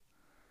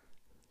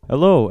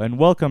Hello and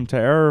welcome to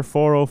Error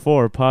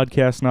 404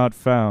 Podcast Not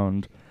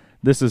Found.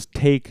 This is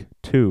take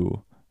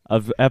 2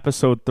 of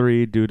episode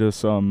 3 due to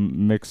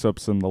some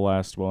mix-ups in the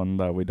last one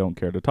that we don't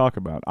care to talk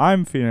about.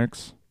 I'm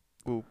Phoenix.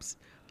 Oops.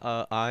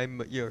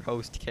 I'm your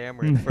host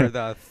Cameron for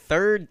the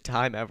third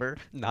time ever.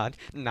 Not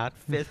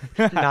fifth.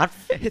 Not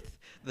fifth.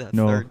 The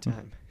No. third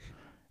time.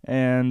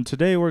 And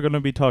today we're going to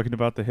be talking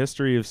about the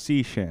history of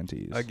sea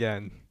shanties.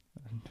 Again.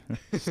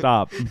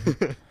 Stop.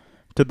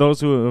 To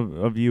those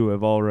of you who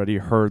have already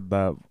heard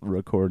that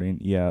recording,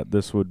 yeah,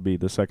 this would be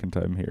the second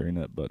time hearing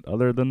it. But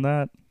other than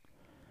that,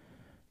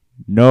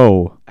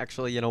 no.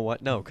 Actually, you know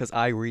what? No, because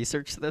I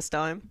researched this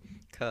time.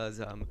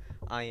 Because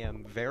I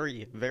am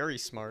very, very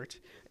smart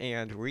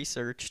and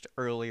researched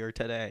earlier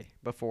today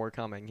before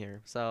coming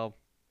here. So,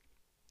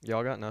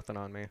 y'all got nothing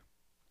on me.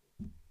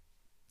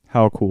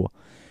 How cool.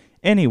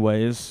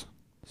 Anyways,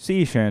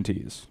 sea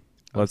shanties.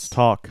 Let's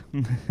talk.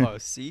 A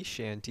sea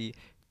shanty.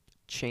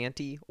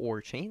 Chanty or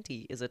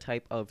chanty is a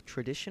type of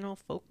traditional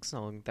folk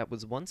song that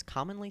was once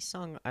commonly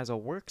sung as a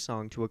work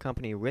song to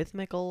accompany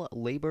rhythmical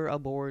labor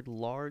aboard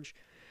large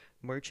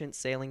merchant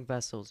sailing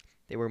vessels.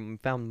 They were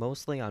found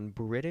mostly on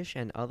British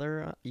and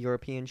other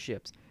European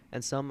ships,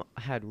 and some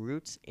had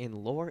roots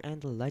in lore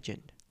and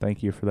legend.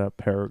 Thank you for that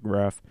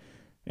paragraph.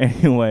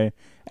 Anyway,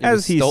 It was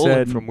as he stolen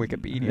said from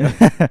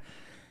Wikipedia.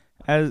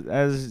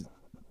 as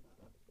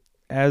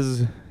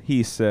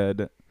he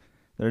said,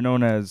 they're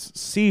known as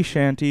sea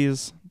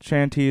shanties,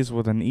 shanties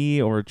with an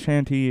E or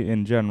chanty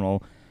in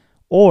general,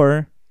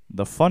 or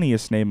the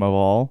funniest name of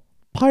all,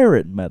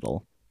 pirate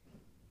metal.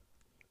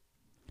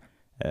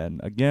 And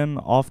again,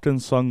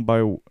 often sung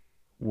by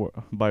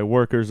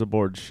workers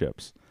aboard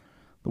ships.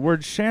 The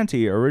word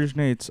shanty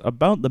originates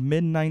about the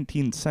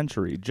mid-19th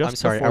century, just I'm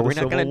sorry, before are the we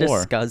not Civil going to War.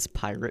 discuss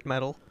pirate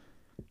metal?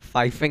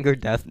 Five Finger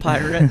Death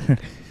Pirate?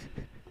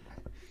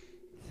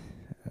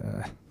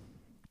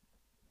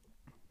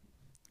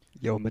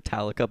 Yo,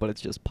 Metallica, but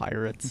it's just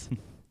pirates.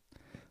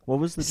 What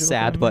was the joke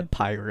Sad I but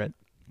pirate.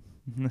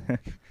 made?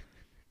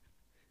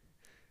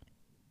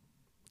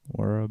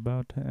 We're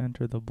about to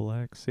enter the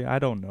Black Sea. I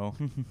don't know.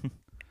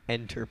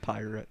 Enter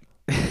pirate.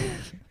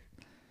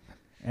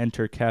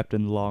 Enter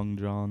Captain Long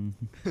John.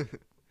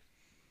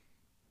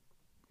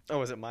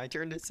 Oh, is it my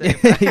turn to say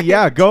that?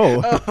 Yeah,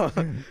 go.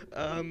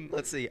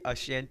 Let's see. A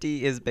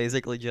shanty is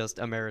basically just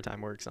a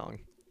maritime work song.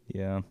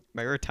 Yeah.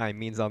 Maritime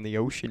means on the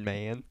ocean,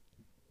 man.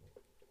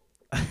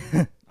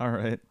 All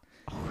right.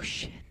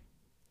 Ocean.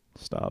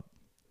 Stop.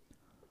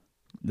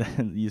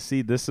 You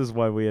see, this is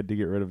why we had to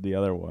get rid of the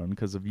other one,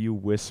 because of you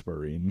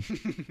whispering.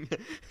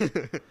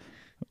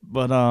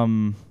 But,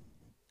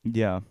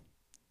 yeah.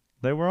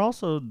 They were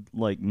also,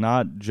 like,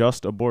 not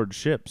just aboard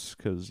ships,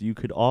 because you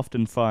could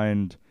often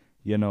find,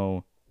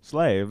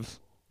 slaves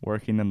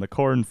working in the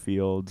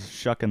cornfields,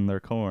 shucking their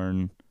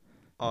corn.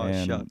 Oh,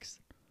 And shucks.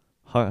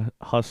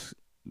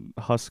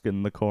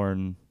 Husking the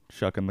corn,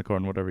 shucking the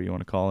corn, whatever you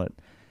want to call it.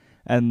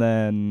 And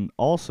then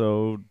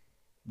also,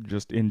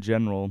 just in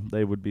general,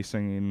 they would be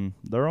singing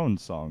their own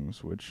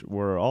songs, which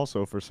were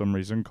also, for some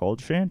reason,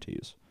 called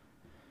shanties.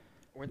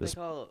 Weren't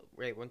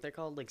they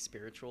called like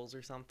spirituals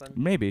or something?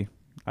 Maybe.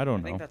 I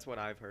don't I think know. that's what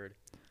I've heard.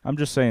 I'm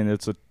just saying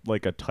it's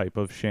a type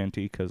of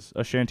shanty, because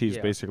a shanty is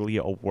Yeah. basically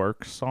a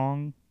work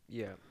song.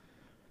 Yeah.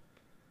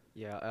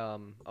 Yeah,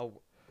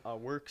 a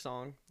work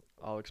song,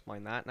 I'll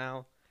explain that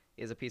now,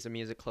 is a piece of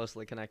music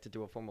closely connected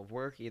to a form of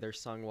work, either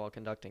sung while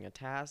conducting a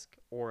task,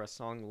 or a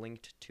song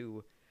linked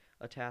to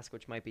a task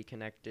which might be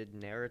connected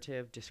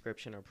narrative,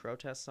 description, or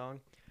protest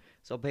song.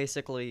 So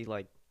basically,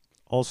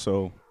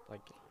 Also, like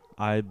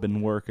I've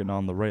been working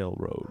on the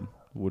railroad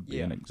would be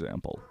Yeah. an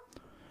example.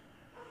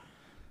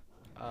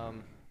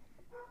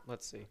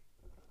 let's see.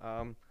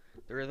 The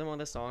rhythm of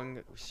the song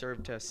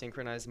served to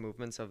synchronize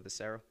movements of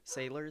the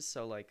sailors.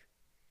 So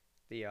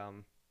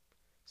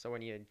so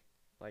when you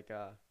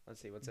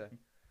let's see,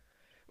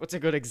 what's a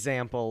good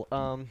example?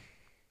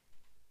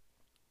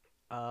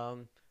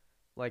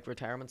 Like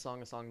retirement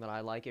song, a song that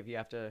I like. If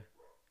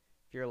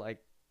you're like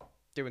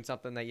doing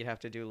something that you'd have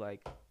to do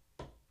like,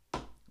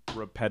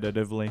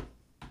 Repetitively.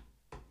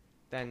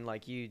 then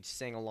like you'd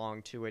sing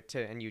along to it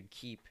and you'd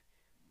keep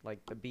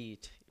like the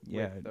beat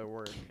Yeah, with the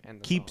word and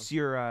the keeps song.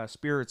 your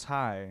spirits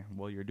high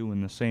while you're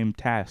doing the same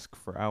task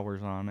for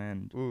hours on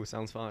end. Ooh,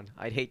 sounds fun.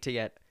 I'd hate to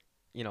get,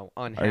 Are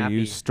unhappy.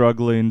 you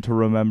struggling to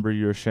remember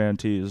your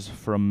shanties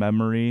from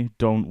memory?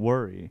 Don't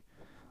worry.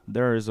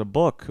 There is a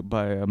book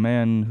by a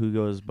man who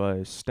goes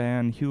by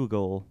Stan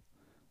Hugel,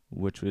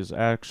 which is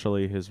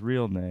actually his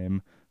real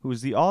name, who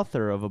is the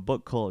author of a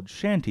book called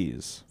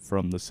Shanties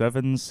from the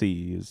Seven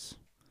Seas.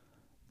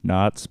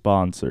 Not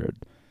sponsored.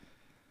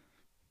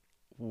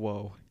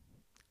 Whoa.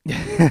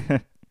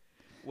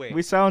 Wait.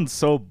 We sound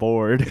so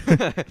bored.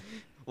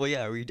 Well,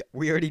 yeah,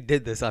 we already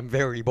did this. I'm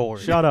very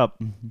bored. Shut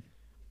up.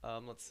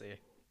 Let's see.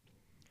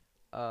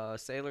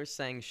 Sailors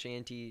sang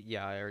shanty.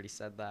 Yeah, I already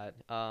said that.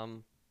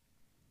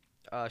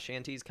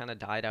 Shanties kind of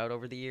died out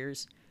over the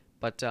years,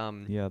 but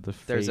Yeah, the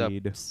there's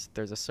fade.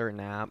 there's a certain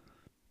app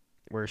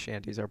where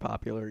shanties are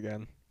popular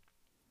again.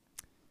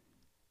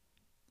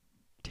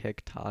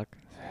 TikTok.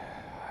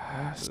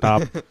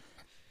 Stop.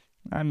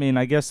 I mean,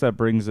 I guess that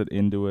brings it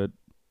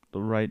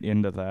right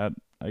into that,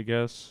 I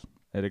guess.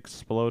 It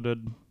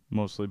exploded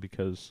mostly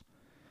because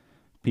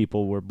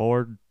people were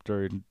bored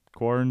during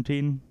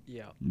quarantine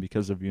Yeah.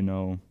 because of,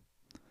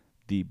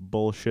 the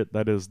bullshit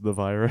that is the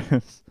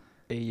virus.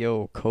 Hey,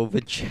 yo,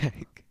 COVID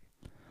check.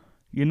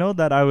 You know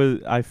that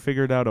I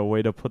figured out a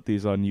way to put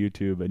these on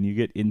YouTube and you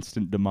get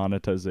instant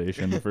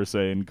demonetization for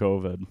saying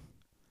COVID.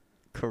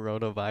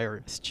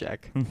 Coronavirus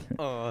check.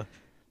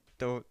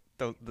 Don't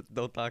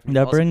talk. That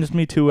Also, brings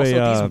me to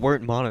these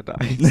weren't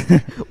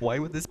monetized. Why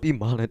would this be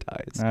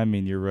monetized? I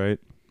mean, you're right.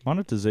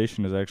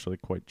 Monetization is actually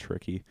quite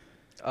tricky.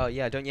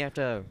 Yeah, don't you have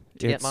to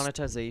get It's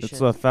monetization?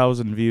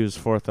 1,000 views,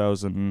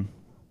 4,000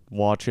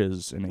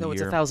 watches in a No, year.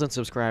 it's 1,000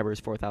 subscribers,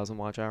 4,000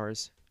 watch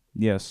hours,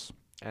 Yes,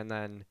 and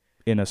then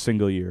in a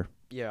single year.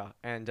 yeah,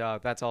 and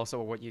that's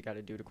also what you got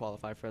to do to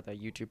qualify for the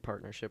YouTube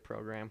partnership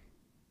program,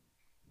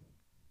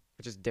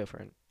 which is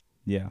different.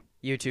 Yeah.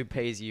 YouTube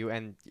pays you,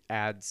 and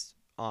ads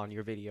on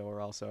your video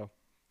are also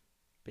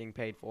being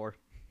paid for.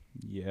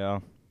 Yeah.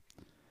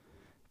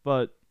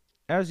 But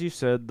as you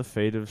said, the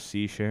fate of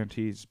sea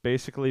shanties,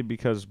 basically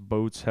because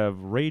boats have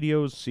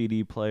radios,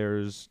 CD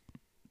players,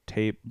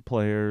 tape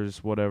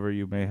players, whatever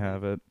you may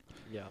have it.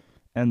 Yeah.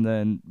 And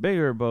then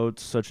bigger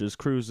boats, such as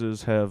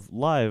cruises, have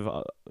live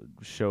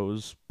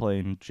shows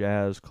playing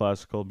jazz,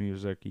 classical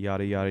music,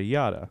 yada, yada,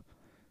 yada.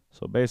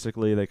 So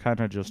basically, they kind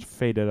of just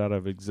faded out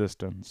of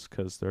existence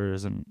because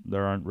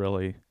there aren't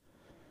really.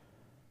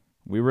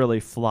 We really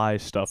fly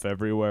stuff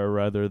everywhere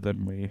rather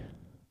than we,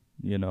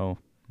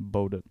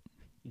 boat it.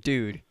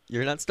 Dude,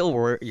 you're not still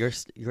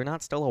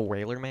a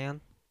whaler man.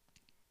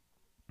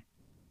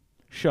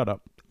 Shut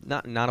up.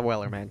 Not a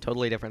Weller man.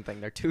 Totally different thing.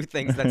 They're two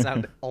things that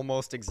sound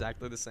almost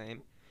exactly the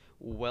same.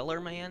 Weller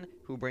man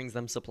who brings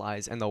them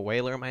supplies, and the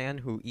whaler man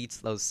who eats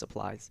those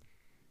supplies.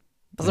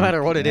 Doesn't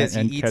matter what it is,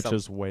 he and eats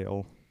catches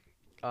whale.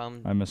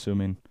 them. I'm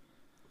assuming.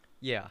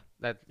 Yeah,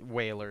 that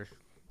whaler.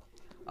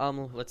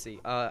 Let's see.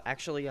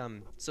 Actually,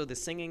 so the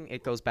singing,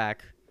 it goes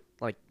back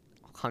like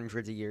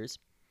hundreds of years,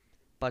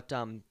 but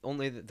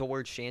only the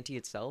word shanty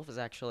itself is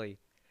actually,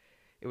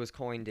 it was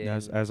coined in.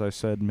 As I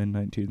said,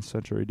 mid-19th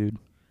century, dude.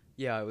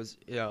 Yeah, it was.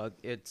 Yeah,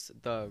 it's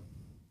the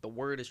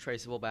word is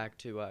traceable back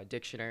to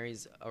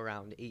dictionaries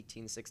around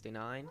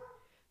 1869.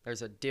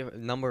 There's a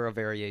number of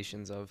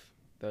variations of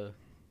the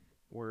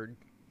word.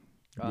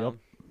 Yep.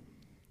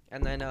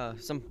 And then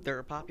there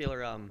are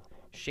popular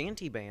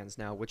shanty bands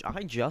now, which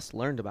I just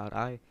learned about.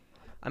 I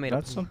made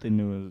That's something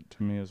new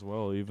to me as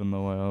well, even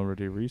though I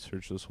already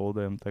researched this whole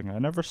damn thing. I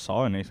never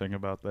saw anything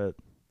about that.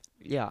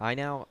 Yeah,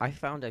 I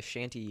found a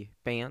shanty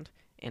band,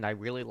 and I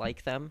really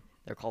like them.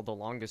 They're called the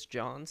Longest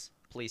Johns.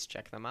 Please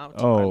check them out.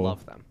 I Oh.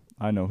 love them.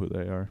 I know who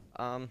they are.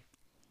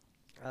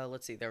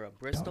 Let's see. They're a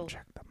Bristol. Don't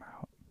check them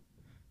out.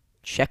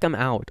 Check them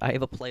out. I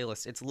have a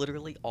playlist. It's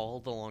literally all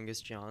the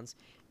Longest Johns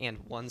and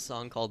one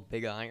song called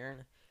Big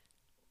Iron.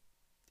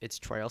 It's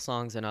trail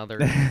songs and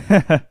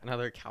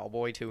other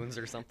cowboy tunes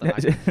or something. I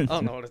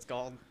don't know what it's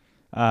called.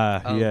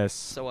 Yes.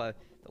 So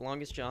the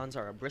Longest Johns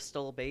are a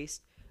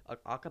Bristol-based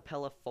a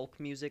cappella folk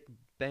music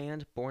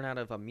band born out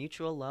of a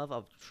mutual love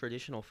of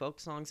traditional folk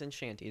songs and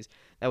shanties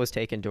that was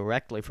taken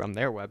directly from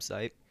their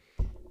website.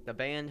 The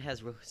band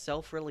has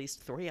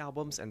self-released 3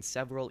 albums and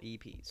several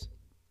EPs.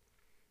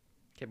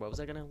 Okay, what was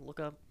I gonna look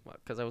up?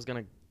 Because I was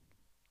gonna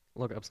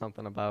look up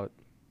something about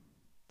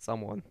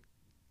someone.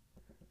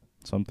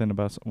 Something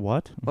about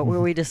what? What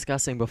were we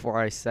discussing before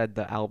I said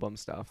the album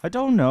stuff? I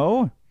don't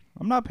know.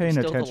 I'm not paying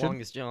Still attention. the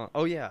Longest John.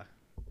 Oh yeah,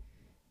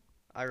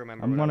 I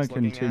remember. I'm what I gonna was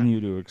looking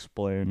continue to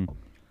explain.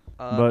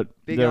 at. But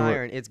Big there were-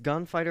 Iron. It's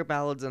gunfighter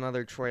ballads and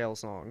other trail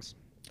songs.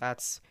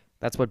 That's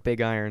what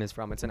Big Iron is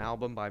from. It's an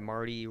album by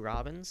Marty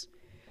Robbins.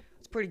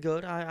 It's pretty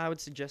good. I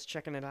would suggest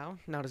checking it out.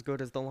 Not as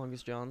good as the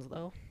Longest Johns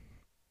though.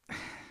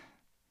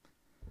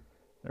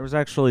 There was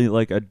actually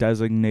like a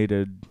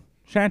designated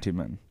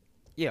shantyman.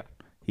 Yeah.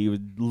 He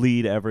would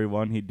lead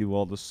everyone. He'd do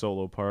all the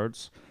solo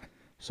parts.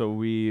 So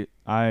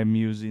I'm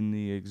using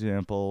the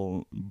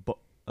example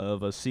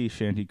of a sea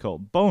shanty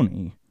called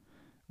Boney,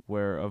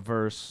 where a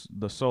verse,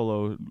 the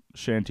solo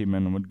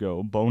shantyman would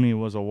go, Boney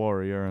was a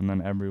warrior, and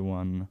then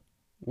everyone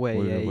Way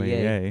would yay, way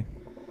yay. yay.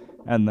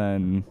 And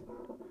then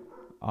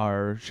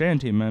our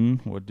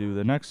shantyman would do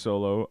the next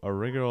solo, a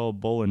regular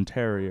bull and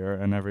terrier,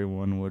 and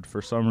everyone would,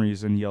 for some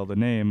reason, yell the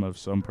name of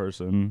some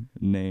person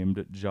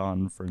named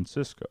John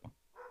Franciscus.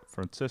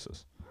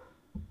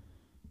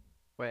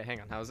 Wait,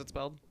 hang on. How is it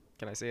spelled?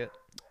 Can I see it?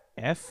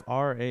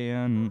 Francois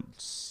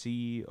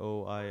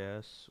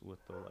with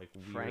the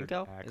weird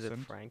Franco? accent. Is it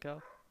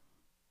Franco?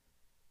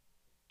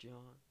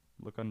 John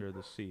Look under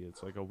the C.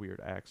 It's like a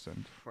weird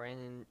accent.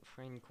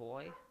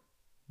 Francois?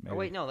 Maybe. Oh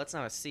wait, no, that's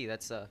not a C.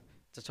 It's a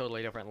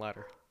totally different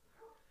letter.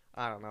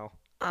 I don't know.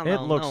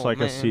 It looks like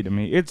a C to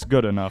me. It's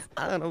good enough.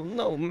 I don't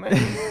know,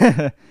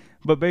 man.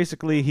 But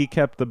basically, he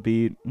kept the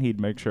beat. He'd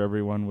make sure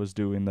everyone was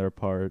doing their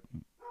part.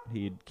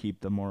 He'd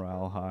keep the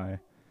morale high.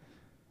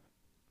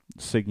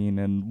 Singing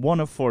in one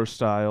of 4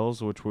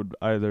 styles, which would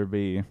either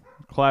be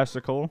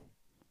classical,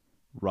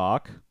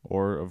 rock,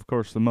 or of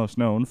course the most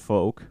known,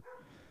 folk,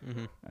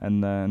 Mm-hmm.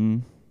 and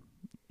then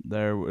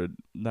that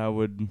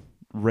would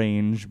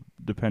range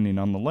depending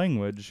on the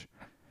language,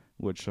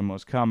 which the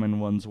most common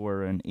ones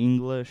were in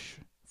English,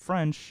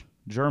 French,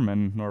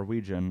 German,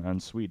 Norwegian,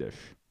 and Swedish.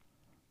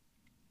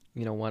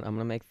 You know what? I'm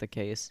gonna make the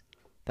case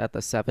that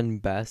the seven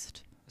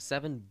best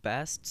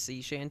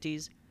sea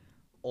shanties: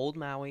 Old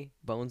Maui,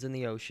 Bones in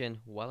the Ocean,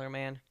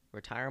 Wellerman,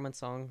 Retirement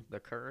Song, The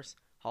Curse,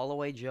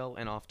 Holloway Joe,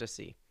 and Off to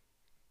Sea.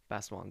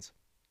 Best ones.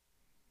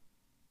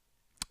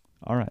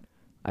 All right.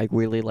 I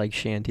really like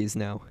shanties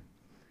now.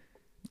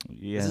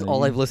 Yeah. This is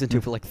all I've listened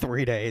to for like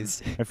 3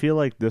 days. I feel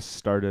like this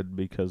started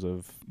because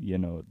of,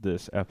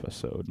 this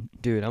episode.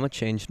 Dude, I'm a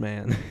changed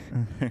man.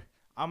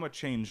 I'm a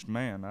changed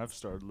man. I've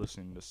started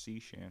listening to sea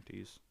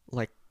shanties.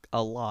 Like,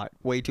 a lot.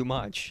 Way too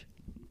much.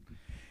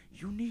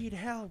 You need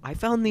help. I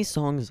found these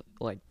songs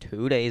like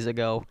 2 days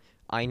ago.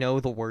 I know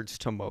the words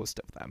to most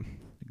of them.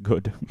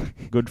 Good.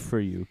 Good for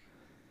you.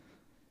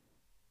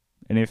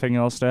 Anything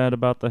else to add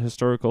about the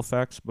historical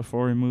facts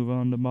before we move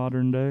on to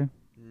modern day?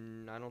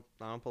 I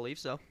don't believe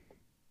so.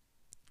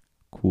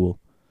 Cool.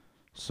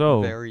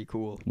 So, Very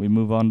cool. we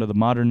move on to the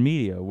modern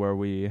media, where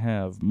we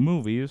have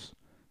movies,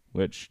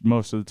 which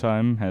most of the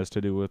time has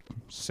to do with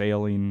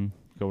sailing,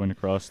 going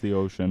across the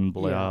ocean,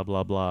 blah, Yeah.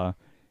 blah, blah.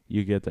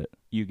 You get it.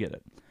 You get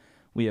it.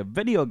 We have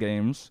video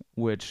games,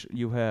 which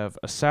you have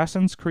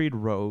Assassin's Creed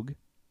Rogue,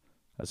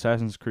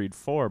 Assassin's Creed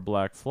 4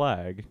 Black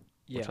Flag,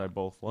 which I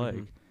both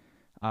like,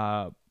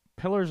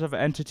 Pillars of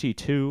Entity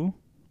 2,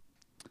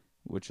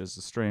 which is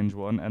a strange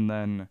one, and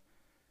then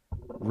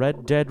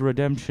Red Dead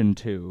Redemption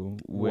 2,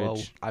 Whoa,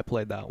 which I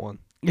played that one.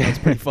 That's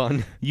pretty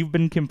fun. you've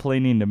been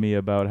complaining to me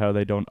about how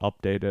they don't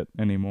update it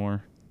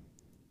anymore,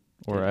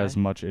 or Did as I?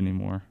 much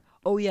anymore.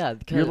 Oh yeah,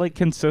 You're like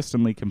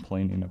consistently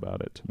complaining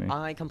about it to me.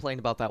 I complained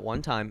about that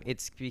one time.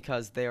 It's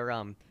because they're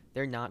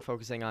not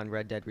focusing on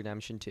Red Dead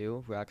Redemption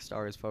 2.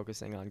 Rockstar is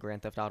focusing on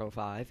Grand Theft Auto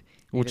 5,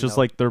 Which even is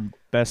though- like their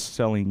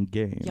best-selling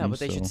game. yeah, but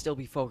they so. should still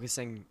be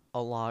focusing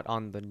a lot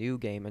on the new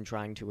game and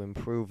trying to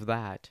improve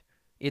that.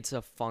 It's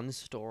a fun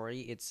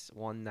story. It's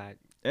one that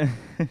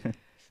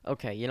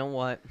okay, you know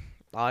what?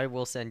 I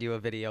will send you a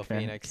video,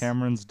 Phoenix.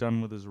 Cameron's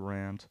done with his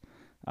rant.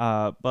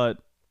 But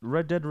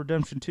Red Dead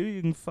Redemption 2,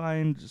 you can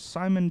find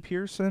Simon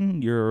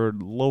Pearson, your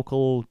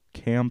local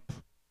camp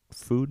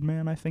food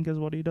man, I think is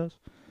what he does,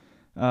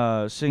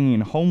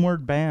 singing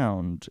Homeward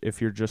Bound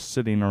if you're just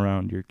sitting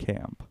around your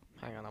camp.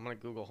 Hang on, I'm gonna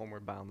Google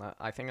Homeward Bound.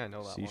 I think I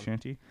know that Sea one.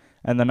 shanty.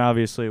 And then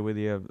obviously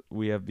we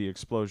have the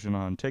explosion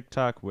on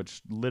TikTok,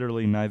 which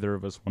literally neither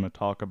of us want to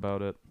talk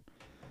about it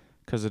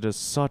because it is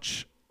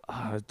such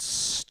a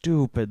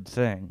stupid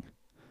thing.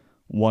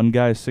 One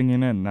guy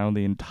singing it, and now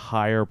the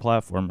entire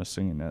platform is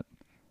singing it.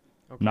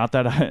 Okay. Not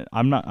that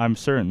I'm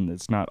certain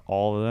it's not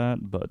all of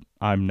that, but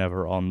I'm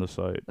never on the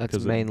site. That's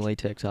 'cause mainly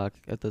TikTok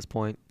at this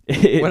point.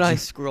 it, When I it,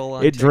 scroll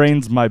on it TikTok,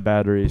 drains my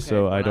battery,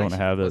 so when I don't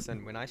have it.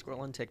 Listen, when I scroll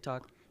on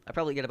TikTok, I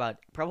probably get about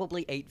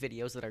 8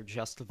 videos that are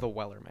just the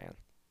Wellerman.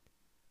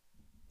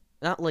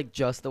 Not like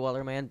just the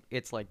Wellerman.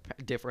 It's like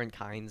different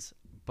kinds,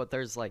 but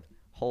there's like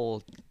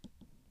whole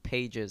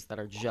pages that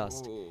are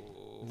just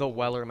the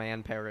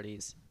Wellerman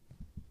parodies.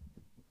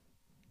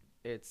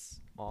 It's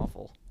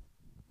awful.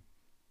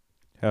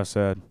 How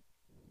sad.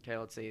 Okay,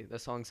 let's see. The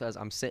song says,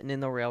 I'm sitting in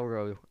the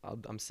railway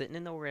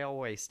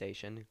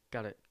station,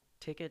 got a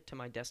ticket to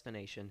my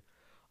destination,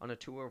 on a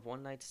tour of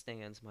one-night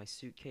stands, my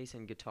suitcase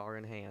and guitar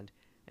in hand,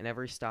 and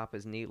every stop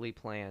is neatly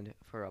planned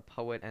for a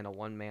poet and a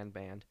one-man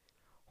band.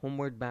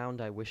 Homeward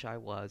bound I wish I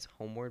was,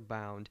 homeward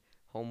bound,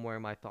 home where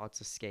my thoughts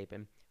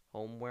escaping,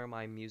 home where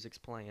my music's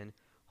playing,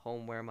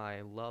 home where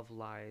my love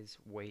lies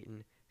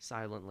waiting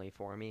silently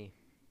for me.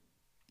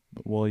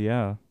 Well,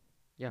 yeah.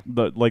 Yeah.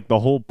 The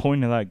whole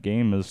point of that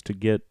game is to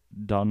get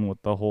done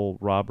with the whole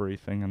robbery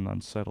thing and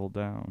then settle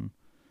down.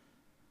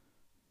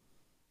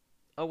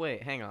 Oh,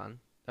 wait, hang on.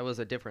 That was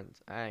a different...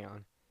 Hang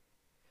on.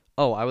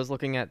 Oh, I was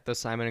looking at the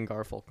Simon and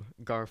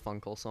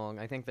Garfunkel song.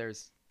 I think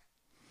there's...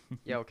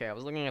 Yeah, okay, I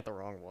was looking at the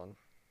wrong one.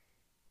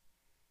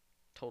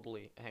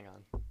 Totally. Hang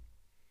on.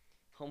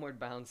 Homeward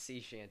Bound Sea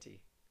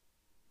Shanty.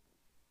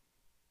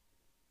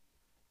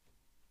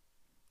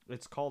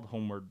 It's called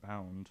Homeward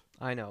Bound.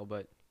 I know,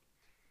 but...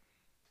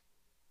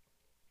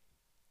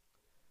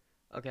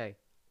 Okay.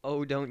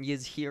 Oh, don't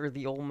yez hear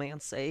the old man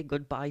say,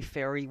 goodbye,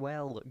 fare ye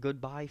well,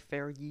 goodbye,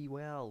 fare ye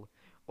well.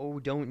 Oh,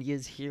 don't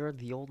yez hear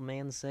the old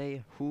man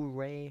say,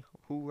 hooray,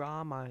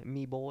 hoorah,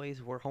 me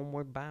boys, we're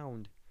homeward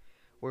bound.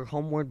 We're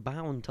homeward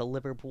bound to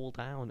Liverpool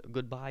town.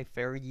 Goodbye,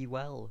 fare ye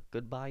well,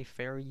 goodbye,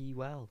 fare ye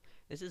well.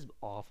 This is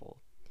awful.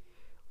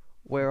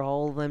 Where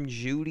all them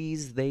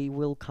Judies, they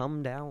will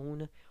come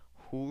down.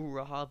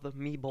 Hoorah,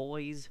 me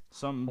boys.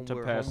 Something to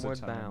We're pass the homeward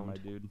time, bound. my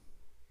dude.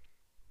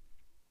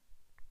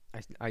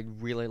 I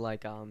really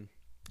like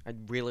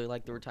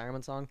the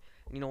retirement song.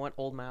 And you know what?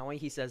 Old Maui,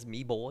 he says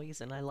me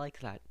boys, and I like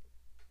that.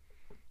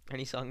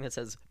 Any song that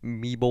says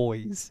me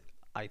boys,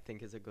 I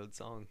think is a good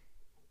song.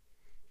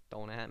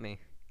 Don't at me.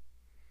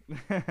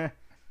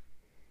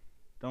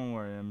 Don't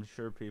worry, I'm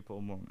sure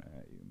people won't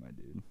at you, my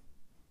dude.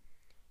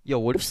 Yo,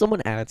 what if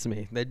someone adds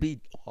me? That'd be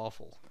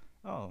awful.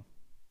 Oh,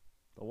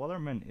 the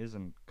Weatherman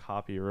isn't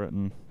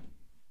copywritten.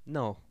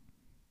 No,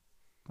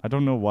 I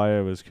don't know why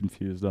I was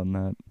confused on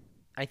that.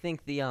 I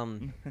think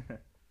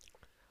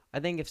I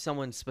think if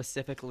someone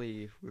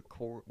specifically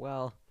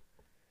well,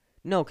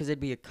 no, because it'd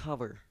be a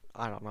cover.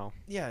 I don't know.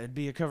 Yeah, it'd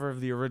be a cover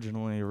of the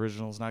original, and the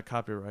original's not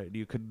copyright.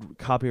 You could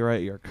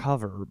copyright your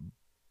cover,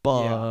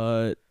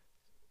 but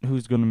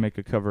who's going to make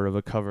a cover of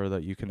a cover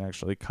that you can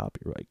actually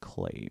copyright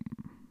claim?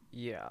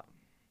 Yeah,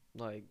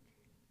 like.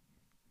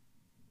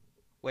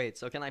 Wait,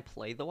 so can I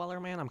play the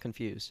Wellerman? I'm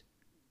confused.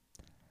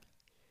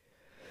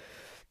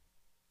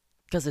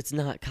 Because it's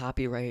not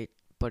copyright,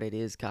 but it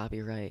is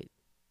copyright.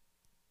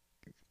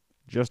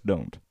 Just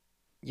don't.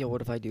 Yo,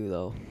 what if I do,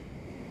 though?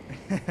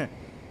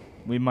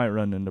 We might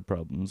run into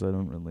problems. I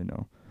don't really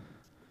know.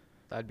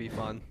 That'd be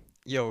fun.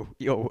 Yo,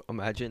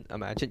 imagine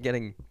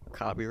getting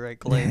copyright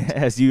claimed.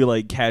 As you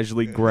like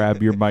casually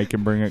grab your mic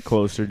and bring it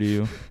closer to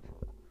you.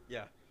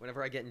 Yeah,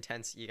 whenever I get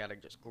intense, you gotta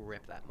just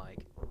grip that mic.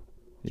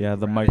 Yeah,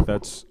 the grab mic it.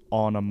 that's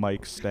on a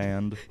mic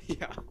stand.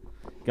 Yeah.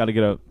 Got to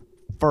get a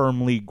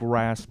firmly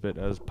grasp it,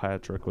 as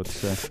Patrick would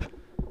say.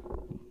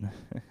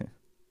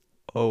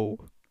 Oh.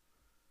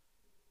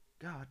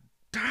 God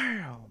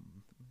damn.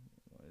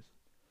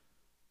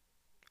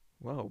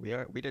 Whoa,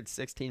 we did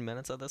 16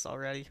 minutes of this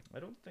already? I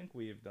don't think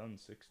we have done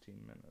 16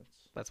 minutes.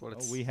 That's what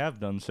it's... Oh, we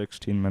have done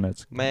 16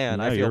 minutes. Man,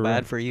 Yeah, I feel you're bad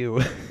right. for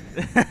you.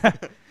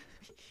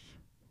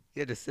 You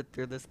had to sit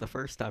through this the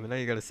first time, and now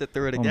you gotta sit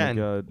through it again.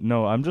 Oh my god.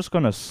 No, I'm just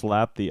going to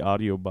slap the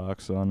audio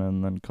box on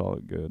and then call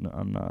it good.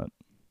 I'm not.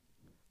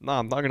 No,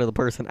 I'm talking to the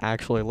person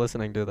actually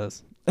listening to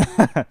this.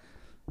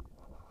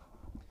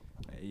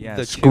 Yeah,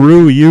 The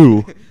screw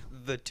you.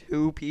 The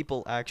two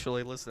people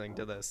actually listening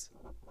to this.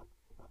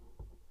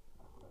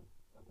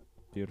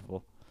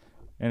 Beautiful.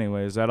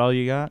 Anyway, is that all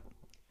you got?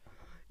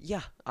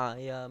 Yeah,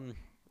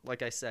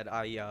 like I said,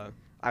 I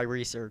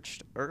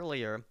researched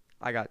earlier.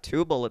 I got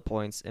 2 bullet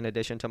points in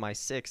addition to my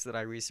 6 that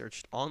I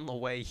researched on the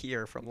way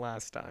here from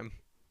last time.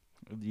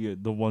 The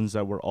ones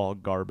that were all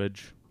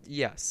garbage.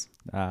 Yes.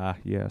 Ah,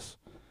 yes.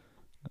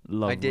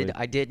 Lovely.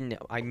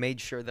 I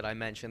made sure that I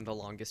mentioned the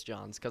Longest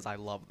Johns because I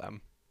love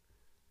them.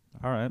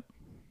 All right.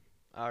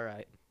 All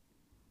right.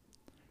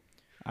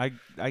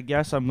 I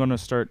guess I'm gonna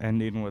start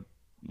ending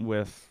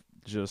with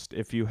just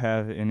if you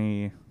have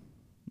any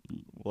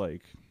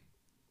like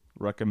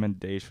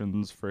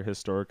recommendations for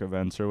historic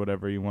events or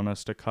whatever you want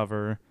us to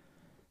cover,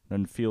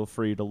 then feel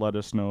free to let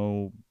us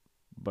know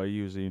by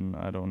using,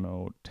 I don't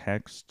know,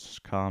 texts,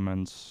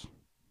 comments,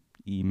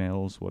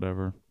 emails,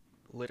 whatever.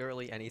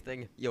 Literally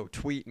anything. Yo,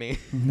 tweet me.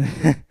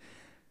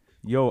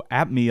 Yo,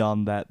 at me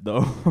on that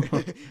though.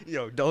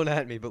 Yo, don't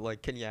at me, but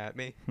like, can you at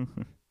me?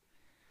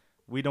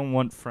 We don't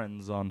want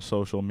friends on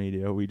social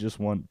media. We just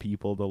want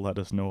people to let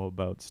us know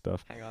about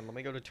stuff. Hang on, let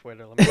me go to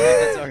Twitter. Let me see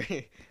if it's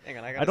already. Hang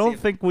on, I gotta I don't see if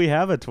think we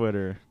have a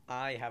Twitter.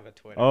 I have a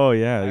Twitter. Oh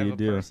yeah, I have you a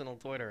do. personal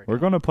Twitter account. We're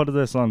gonna put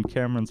this on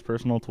Cameron's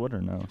personal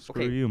Twitter now.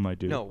 Screw Okay, you, my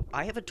dude. No,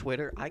 I have a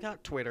Twitter. I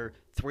got Twitter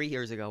 3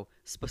 years ago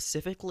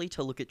specifically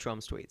to look at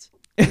Trump's tweets.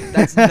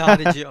 That's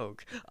not a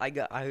joke.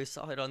 I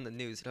saw it on the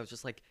news and I was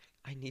just like,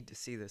 I need to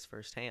see this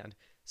firsthand.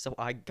 So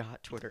I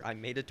got Twitter. I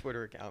made a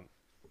Twitter account.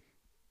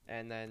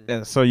 And then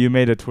Yeah, so you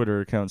made a Twitter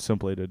account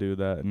simply to do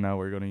that, and now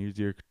we're gonna use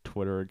your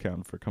Twitter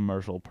account for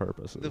commercial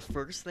purposes. the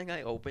first thing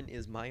I opened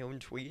is my own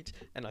tweet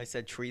and I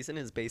said treason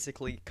is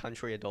basically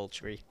country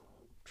adultery.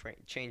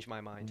 Change my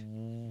mind.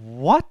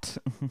 What?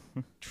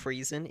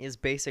 Treason is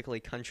basically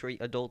country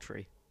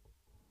adultery.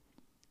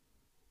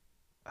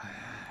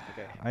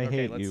 Okay. I okay,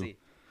 hate let's you. see.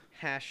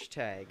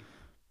 Hashtag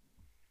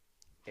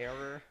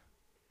error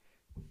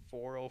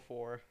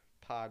 404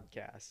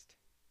 podcast.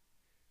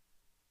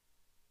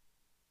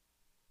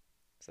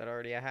 Is that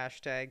already a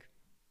hashtag?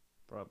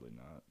 Probably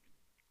not.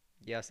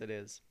 Yes, it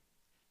is.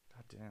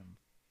 God damn.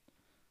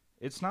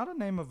 It's not a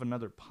name of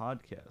another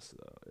podcast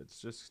though.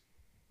 It's just,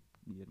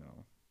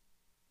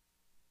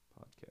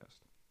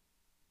 podcast.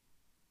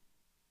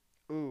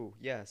 Ooh,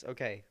 yes,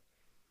 okay.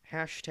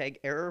 Hashtag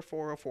error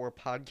 404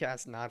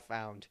 podcast not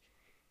found.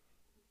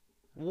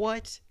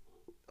 What?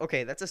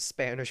 Okay, that's a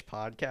Spanish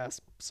podcast,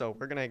 so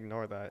we're gonna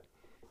ignore that.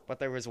 But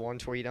there was one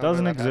tweet on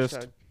Doesn't that exist.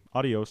 hashtag.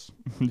 Adios.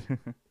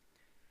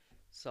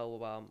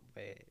 So,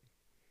 wait.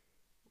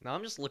 Now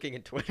I'm just looking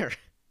at Twitter.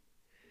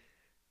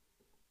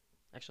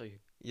 Actually,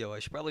 yo, I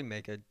should probably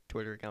make a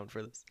Twitter account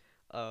for this.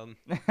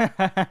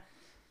 That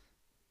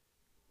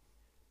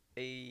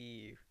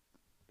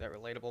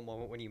relatable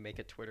moment when you make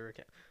a Twitter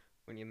account.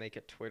 When you make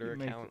a Twitter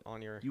account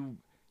on your...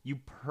 You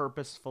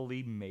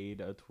purposefully made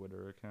a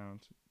Twitter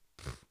account.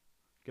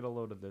 Get a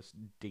load of this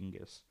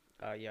dingus.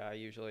 Yeah, I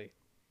usually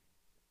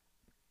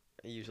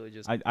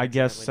just... I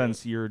guess accidentally do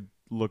since you're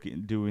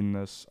doing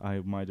this,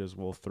 I might as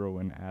well throw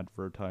in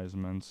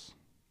advertisements.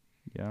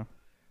 Yeah. it.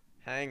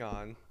 Hang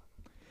on.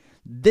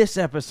 This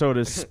episode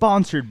is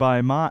sponsored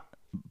by my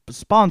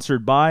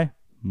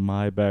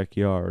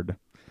backyard.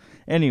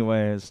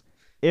 Anyways,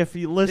 If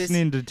you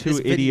listening to this two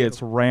video-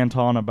 idiots rant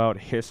on about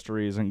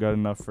history isn't good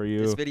enough for you,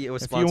 This video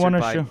was if you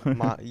sponsored wanna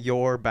by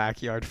your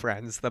backyard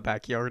friends, the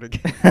backyard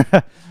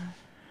again.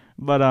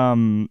 but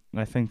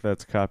I think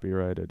that's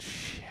copyrighted.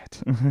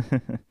 Shit.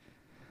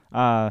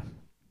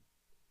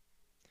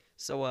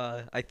 So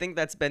I think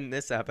that's been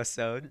this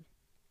episode.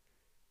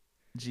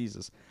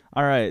 Jesus.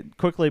 All right,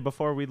 quickly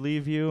before we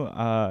leave you,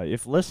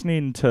 if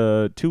listening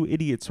to two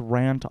idiots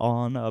rant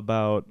on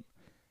about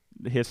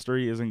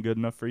history isn't good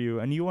enough for you,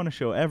 and you want to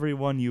show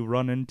everyone you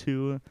run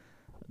into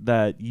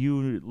that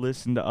you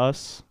listen to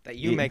us, That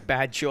you make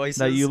bad choices.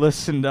 that you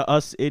listen to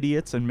us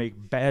idiots and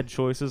make bad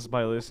choices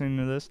by listening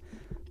to this,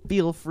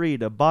 feel free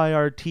to buy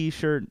our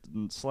t-shirt /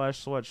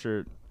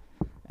 sweatshirt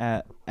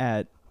at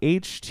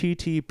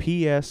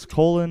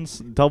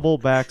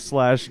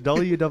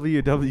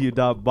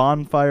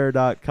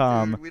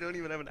https://www.bonfire.com Dude, we don't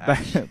even have an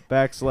action.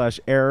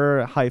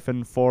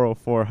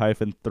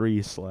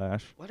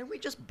 /error-404-3/ Why don't we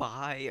just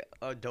buy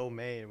a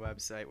domain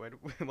website?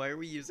 Why are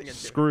we using a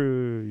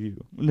Screw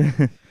you.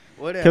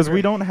 whatever? Because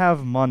we don't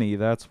have money,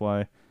 that's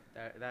why.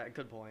 That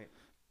good point.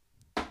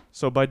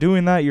 So by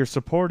doing that, you're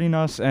supporting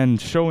us and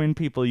showing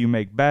people you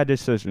make bad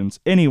decisions.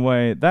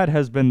 Anyway, that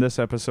has been this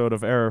episode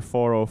of Error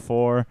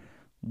 404.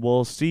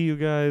 We'll see you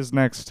guys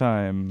next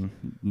time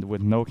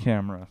with no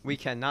camera. We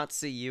cannot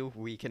see you.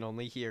 We can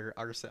only hear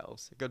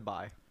ourselves.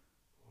 Goodbye.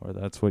 Or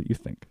that's what you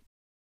think.